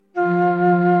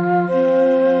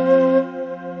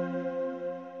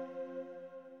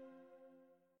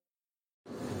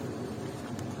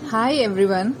Hi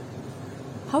everyone,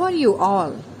 how are you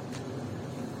all?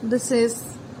 This is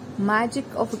Magic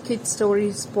of a Kid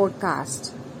Stories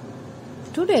podcast.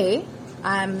 Today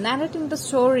I am narrating the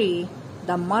story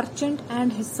The Merchant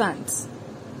and His Sons.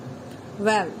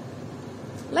 Well,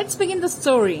 let's begin the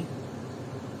story.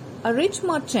 A rich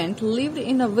merchant lived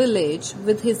in a village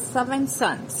with his 7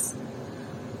 sons.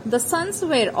 The sons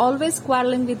were always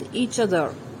quarreling with each other.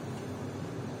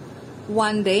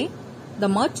 One day, the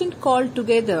merchant called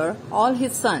together all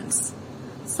his sons.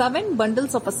 7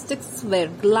 bundles of sticks were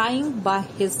lying by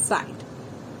his side.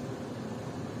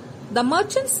 The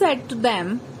merchant said to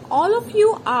them, "All of you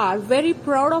are very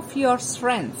proud of your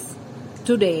strength.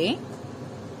 Today,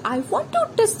 I want to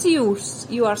test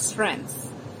your strength."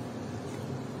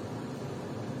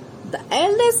 The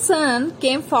eldest son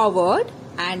came forward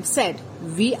and said,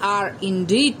 "We are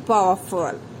indeed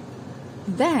powerful."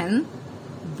 Then,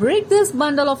 "Break this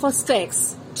bundle of sticks,"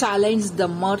 challenged the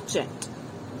merchant.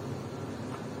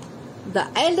 The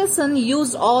eldest son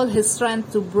used all his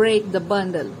strength to break the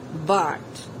bundle,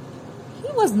 but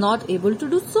he was not able to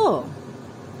do so.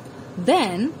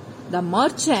 Then the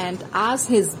merchant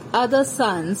asked his other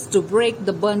sons to break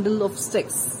the bundle of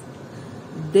sticks.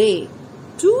 They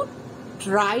too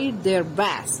tried their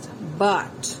best,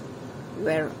 but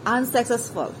were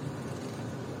unsuccessful.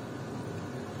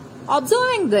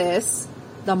 Observing this,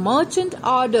 the merchant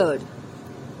ordered,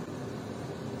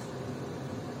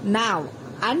 "Now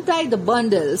untie the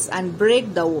bundles and break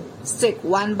the stick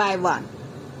one by one."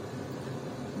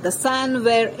 The sons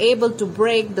were able to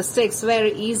break the sticks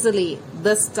very easily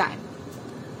this time.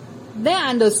 They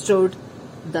understood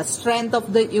the strength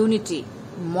of the unity.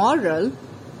 Moral: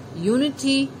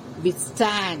 unity we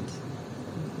stand,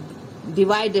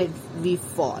 divided we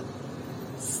fall.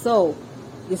 So,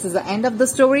 this is the end of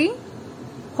the story.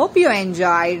 Hope you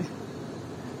enjoyed.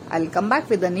 I'll come back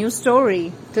with a new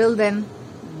story. Till then,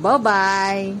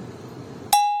 bye-bye.